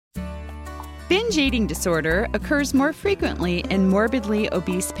Binge eating disorder occurs more frequently in morbidly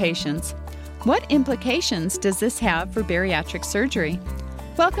obese patients. What implications does this have for bariatric surgery?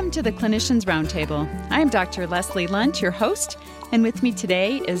 Welcome to the Clinicians Roundtable. I'm Dr. Leslie Lunt, your host, and with me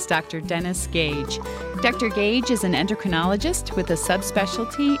today is Dr. Dennis Gage. Dr. Gage is an endocrinologist with a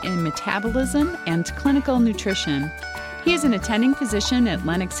subspecialty in metabolism and clinical nutrition. He is an attending physician at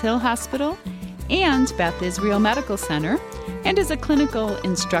Lenox Hill Hospital and Beth Israel Medical Center, and is a clinical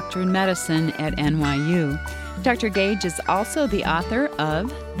instructor in medicine at NYU. Dr. Gage is also the author of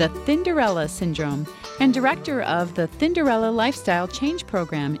The Thinderella Syndrome and director of the Thinderella Lifestyle Change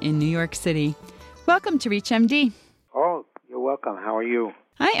Program in New York City. Welcome to ReachMD. Oh, you're welcome. How are you?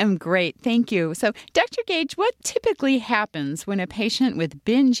 I am great, thank you. So, Dr. Gage, what typically happens when a patient with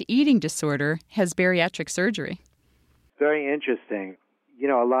binge eating disorder has bariatric surgery? Very interesting. You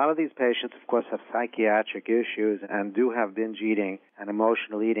know, a lot of these patients, of course, have psychiatric issues and do have binge eating and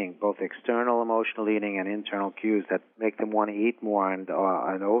emotional eating, both external emotional eating and internal cues that make them want to eat more and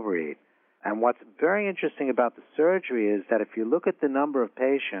overeat. And what's very interesting about the surgery is that if you look at the number of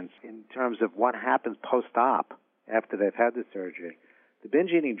patients in terms of what happens post-op after they've had the surgery, the binge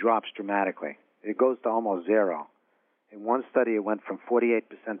eating drops dramatically. It goes to almost zero. In one study, it went from 48%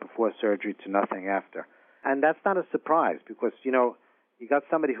 before surgery to nothing after. And that's not a surprise because, you know, you got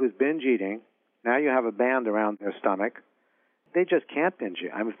somebody who's binge eating. Now you have a band around their stomach. They just can't binge eat.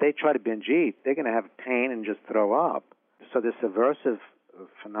 I mean, if they try to binge eat, they're going to have pain and just throw up. So this aversive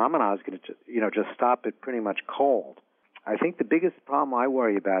phenomenon is going to, just stop it pretty much cold. I think the biggest problem I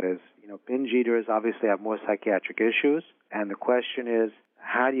worry about is, binge eaters obviously have more psychiatric issues. And the question is,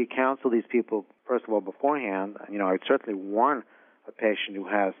 how do you counsel these people, first of all, beforehand? I would certainly warn a patient who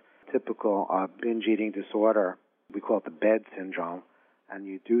has typical binge eating disorder. We call it the bed syndrome. And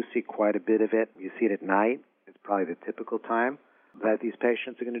you do see quite a bit of it. You see it at night. It's probably the typical time that these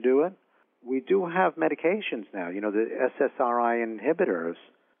patients are going to do it. We do have medications now. The SSRI inhibitors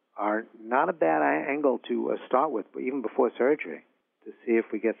are not a bad angle to start with, even before surgery, to see if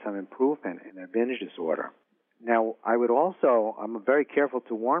we get some improvement in their binge disorder. Now, I'm very careful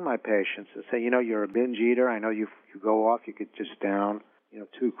to warn my patients to say, you're a binge eater. I know you go off, you could just down,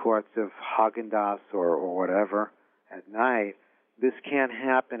 2 quarts of Haagen-Dazs or whatever at night. This can't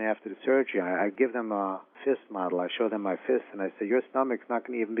happen after the surgery. I give them a fist model. I show them my fist, and I say, your stomach's not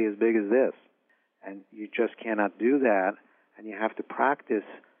going to even be as big as this. And you just cannot do that, and you have to practice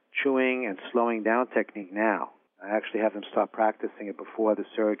chewing and slowing down technique now. I actually have them start practicing it before the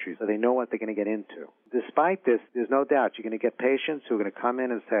surgery so they know what they're going to get into. Despite this, there's no doubt you're going to get patients who are going to come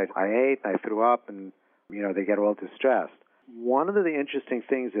in and say, I ate, I threw up, and, they get all distressed. One of the interesting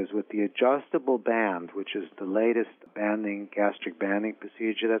things is with the adjustable band, which is the latest gastric banding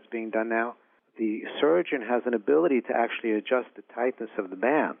procedure that's being done now, the surgeon has an ability to actually adjust the tightness of the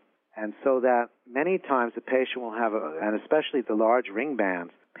band. And so that many times the patient will have, and especially the large ring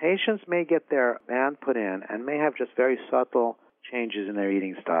bands, patients may get their band put in and may have just very subtle changes in their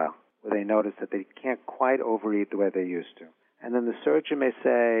eating style, where they notice that they can't quite overeat the way they used to. And then the surgeon may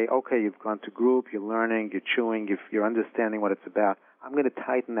say, okay, you've gone to group, you're learning, you're chewing, you're understanding what it's about. I'm going to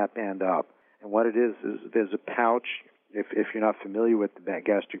tighten that band up. And what it is there's a pouch. If you're not familiar with the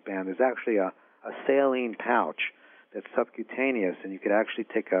gastric band, there's actually a saline pouch that's subcutaneous, and you could actually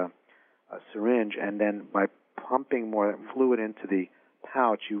take a syringe, and then by pumping more fluid into the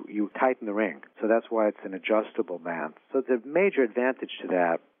pouch, you tighten the ring. So that's why it's an adjustable band. So there's a major advantage to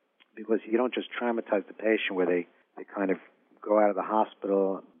that because you don't just traumatize the patient where they kind of go out of the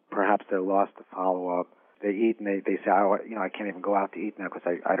hospital, perhaps they're lost to follow-up. They eat and they say, I can't even go out to eat now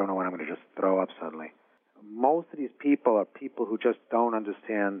because I don't know when I'm going to just throw up suddenly. Most of these people are people who just don't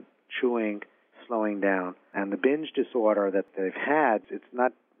understand chewing, slowing down. And the binge disorder that they've had, it's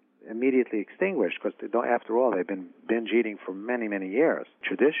not immediately extinguished because after all, they've been binge eating for many, many years,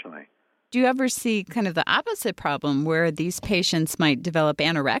 traditionally. Do you ever see kind of the opposite problem where these patients might develop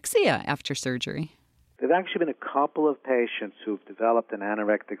anorexia after surgery? There've actually been a couple of patients who've developed an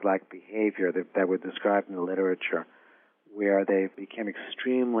anorectic-like behavior that were described in the literature, where they became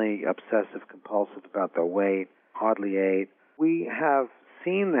extremely obsessive-compulsive about their weight, hardly ate. We have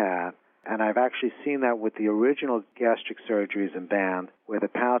seen that, and I've actually seen that with the original gastric surgeries in band, where the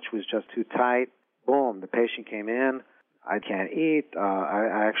pouch was just too tight. Boom, the patient came in. I can't eat.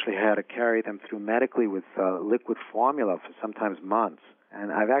 I actually had to carry them through medically with liquid formula for sometimes months. And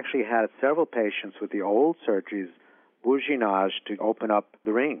I've actually had several patients with the old surgeries, bouginage, to open up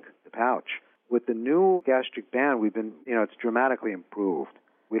the ring, the pouch. With the new gastric band, we've been, it's dramatically improved.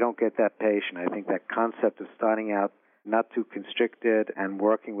 We don't get that patient. I think that concept of starting out not too constricted and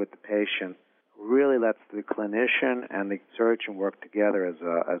working with the patient really lets the clinician and the surgeon work together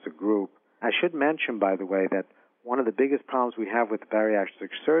as a group I should mention, by the way, that one of the biggest problems we have with bariatric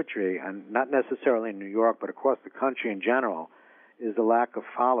surgery, and not necessarily in New York, but across the country in general, is the lack of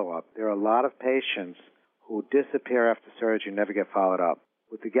follow-up. There are a lot of patients who disappear after surgery and never get followed up.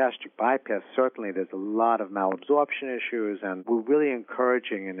 With the gastric bypass, certainly there's a lot of malabsorption issues, and we're really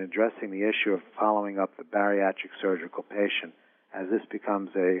encouraging and addressing the issue of following up the bariatric surgical patient as this becomes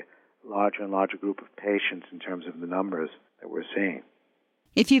a larger and larger group of patients in terms of the numbers that we're seeing.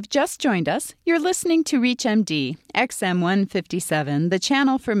 If you've just joined us, you're listening to ReachMD, XM157, the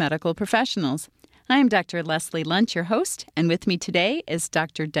channel for medical professionals. I'm Dr. Leslie Lunt, your host, and with me today is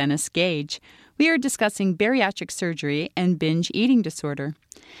Dr. Dennis Gage. We are discussing bariatric surgery and binge eating disorder.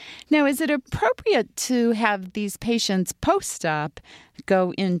 Now, is it appropriate to have these patients post-op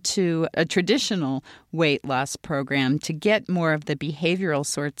go into a traditional weight loss program to get more of the behavioral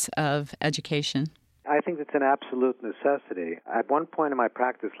sorts of education? I think it's an absolute necessity. At one point in my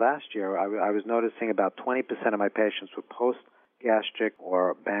practice last year, I was noticing about 20% of my patients were post-gastric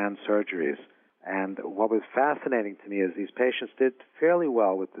or band surgeries. And what was fascinating to me is these patients did fairly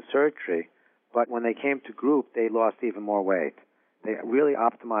well with the surgery, but when they came to group, they lost even more weight. They really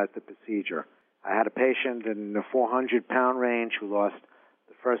optimized the procedure. I had a patient in the 400-pound range who lost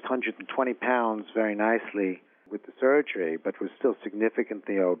the first 120 pounds very nicely with the surgery, but was still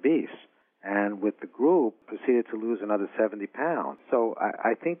significantly obese. And with the group, proceeded to lose another 70 pounds. So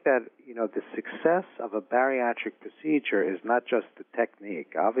I think that, the success of a bariatric procedure is not just the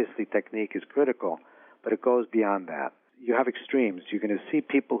technique. Obviously, technique is critical, but it goes beyond that. You have extremes. You're going to see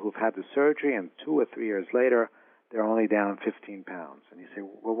people who've had the surgery, and 2 or 3 years later, they're only down 15 pounds. And you say,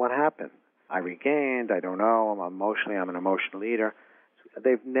 well, what happened? I regained. I don't know. I'm an emotional eater.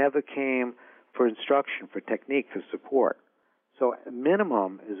 They've never came for instruction, for technique, for support. So a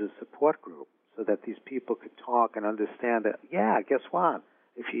minimum is a support group so that these people could talk and understand that, guess what?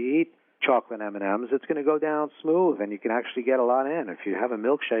 If you eat chocolate M&Ms, it's going to go down smooth and you can actually get a lot in. If you have a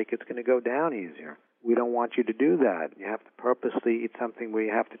milkshake, it's going to go down easier. We don't want you to do that. You have to purposely eat something where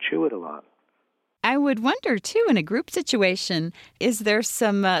you have to chew it a lot. I would wonder, too, in a group situation, is there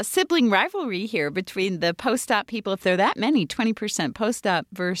some sibling rivalry here between the post-op people, if there are that many, 20% post-op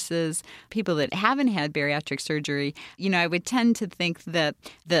versus people that haven't had bariatric surgery? I would tend to think that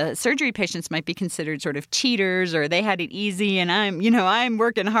the surgery patients might be considered sort of cheaters, or they had it easy and I'm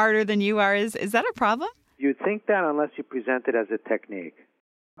working harder than you are. Is that a problem? You'd think that unless you present it as a technique.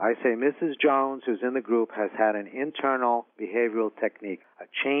 I say Mrs. Jones, who's in the group, has had an internal behavioral technique, a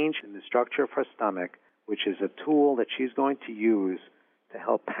change in the structure of her stomach, which is a tool that she's going to use to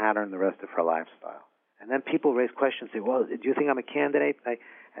help pattern the rest of her lifestyle. And then people raise questions, say, well, do you think I'm a candidate?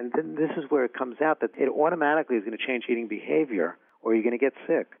 And then this is where it comes out that it automatically is going to change eating behavior, or you're going to get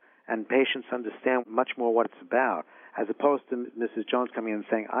sick. And patients understand much more what it's about, as opposed to Mrs. Jones coming in and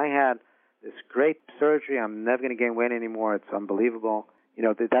saying, I had this great surgery, I'm never going to gain weight anymore, it's unbelievable.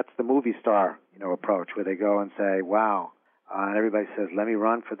 That's the movie star, approach, where they go and say, wow. And everybody says, let me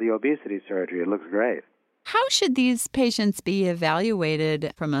run for the obesity surgery. It looks great. How should these patients be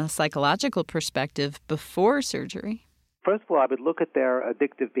evaluated from a psychological perspective before surgery? First of all, I would look at their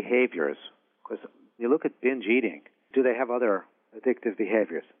addictive behaviors. Because you look at binge eating. Do they have other addictive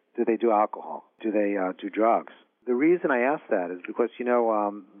behaviors? Do they do alcohol? Do they do drugs? The reason I ask that is because,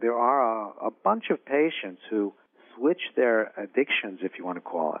 there are a bunch of patients who switch their addictions, if you want to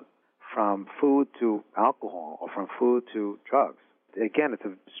call it, from food to alcohol or from food to drugs. Again, it's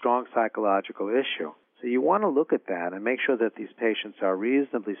a strong psychological issue. So you want to look at that and make sure that these patients are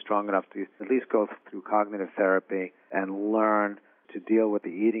reasonably strong enough to at least go through cognitive therapy and learn to deal with the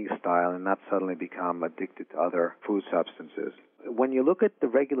eating style and not suddenly become addicted to other food substances. When you look at the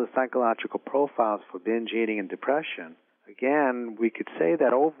regular psychological profiles for binge eating and depression, again, we could say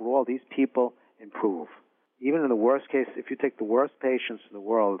that overall these people improve. Even in the worst case, if you take the worst patients in the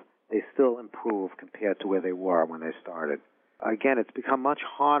world, they still improve compared to where they were when they started. Again, it's become much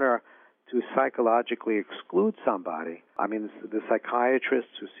harder to psychologically exclude somebody. I mean, the psychiatrists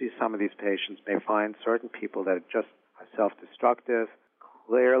who see some of these patients may find certain people that just are self-destructive,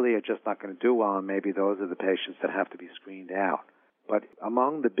 clearly are just not going to do well, and maybe those are the patients that have to be screened out. But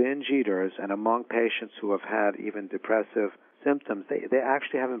among the binge eaters and among patients who have had even depressive symptoms, they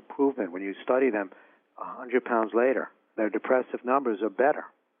actually have improvement. When you study them 100 pounds later, their depressive numbers are better.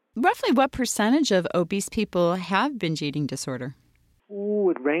 Roughly what percentage of obese people have binge eating disorder?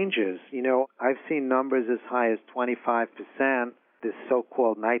 It ranges. I've seen numbers as high as 25%, this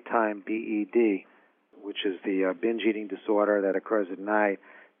so-called nighttime BED, which is the binge eating disorder that occurs at night.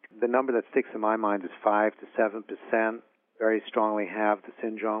 The number that sticks in my mind is 5 to 7% very strongly have the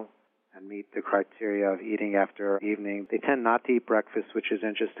syndrome and meet the criteria of eating after evening. They tend not to eat breakfast, which is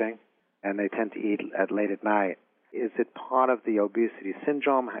interesting. and they tend to eat late at night. Is it part of the obesity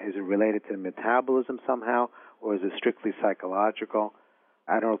syndrome? Is it related to metabolism somehow, or is it strictly psychological?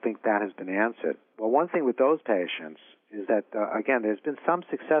 I don't think that has been answered. Well, one thing with those patients is that, again, there's been some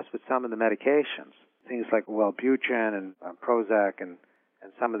success with some of the medications, things like Wellbutrin and Prozac and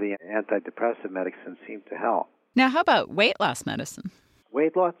some of the antidepressive medicines seem to help. Now, how about weight loss medicine?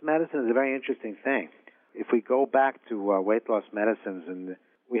 Weight loss medicine is a very interesting thing. If we go back to weight loss medicines, and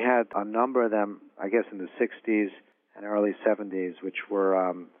we had a number of them, I guess, in the 60s and early 70s, which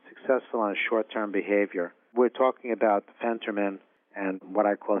were successful on a short-term behavior. We're talking about Phentermine and what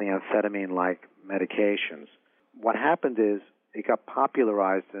I call the amphetamine-like medications. What happened is it got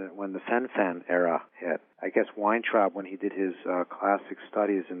popularized when the fen-phen era hit. I guess Weintraub, when he did his classic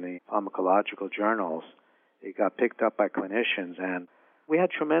studies in the pharmacological journals, it got picked up by clinicians, and we had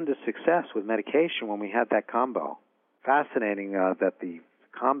tremendous success with medication when we had that combo. Fascinating that the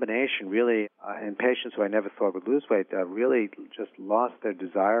combination really, in patients who I never thought would lose weight, really just lost their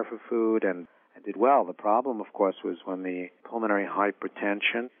desire for food and did well. The problem, of course, was when the pulmonary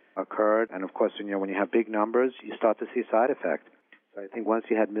hypertension occurred, and of course, when you have big numbers, you start to see side effects. So I think once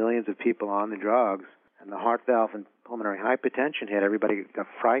you had millions of people on the drugs, and the heart valve and pulmonary hypertension hit, everybody got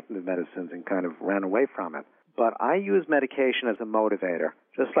frightened of medicines and kind of ran away from it. But I use medication as a motivator,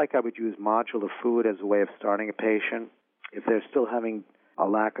 just like I would use modular food as a way of starting a patient. If they're still having a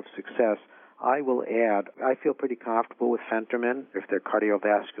lack of success, I will add, I feel pretty comfortable with Phentermine if they're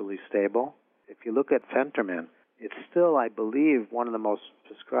cardiovascularly stable. If you look at Phentermine, it's still, I believe, one of the most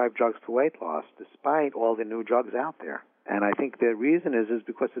prescribed drugs for weight loss, despite all the new drugs out there. And I think the reason is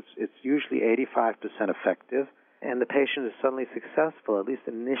because it's usually 85% effective, and the patient is suddenly successful, at least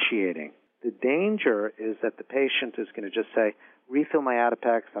initiating. The danger is that the patient is going to just say, refill my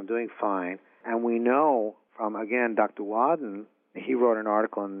Adipex, I'm doing fine. And we know from, again, Dr. Wadden, he wrote an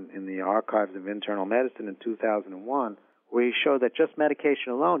article in the Archives of Internal Medicine in 2001, where he showed that just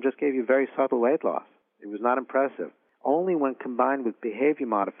medication alone just gave you very subtle weight loss. It was not impressive. Only when combined with behavior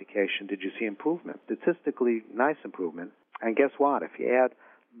modification did you see improvement, statistically nice improvement. And guess what? If you add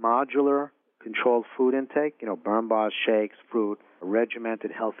modular controlled food intake, burn bars, shakes, fruit, a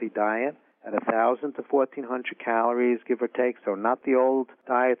regimented healthy diet at 1,000 to 1,400 calories, give or take, so not the old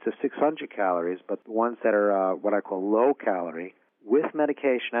diets of 600 calories, but the ones that are what I call low calorie, with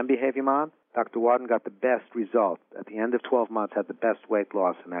medication and behavior mod, Dr. Wadden got the best result. At the end of 12 months, had the best weight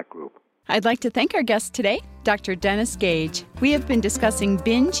loss in that group. I'd like to thank our guest today, Dr. Dennis Gage. We have been discussing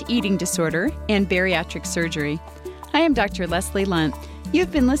binge eating disorder and bariatric surgery. I am Dr. Leslie Lunt.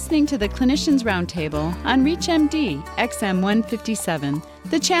 You've been listening to the Clinicians Roundtable on ReachMD XM 157,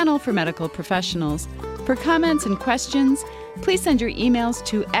 the channel for medical professionals. For comments and questions, please send your emails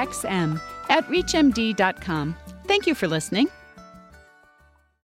to xm@reachmd.com. Thank you for listening.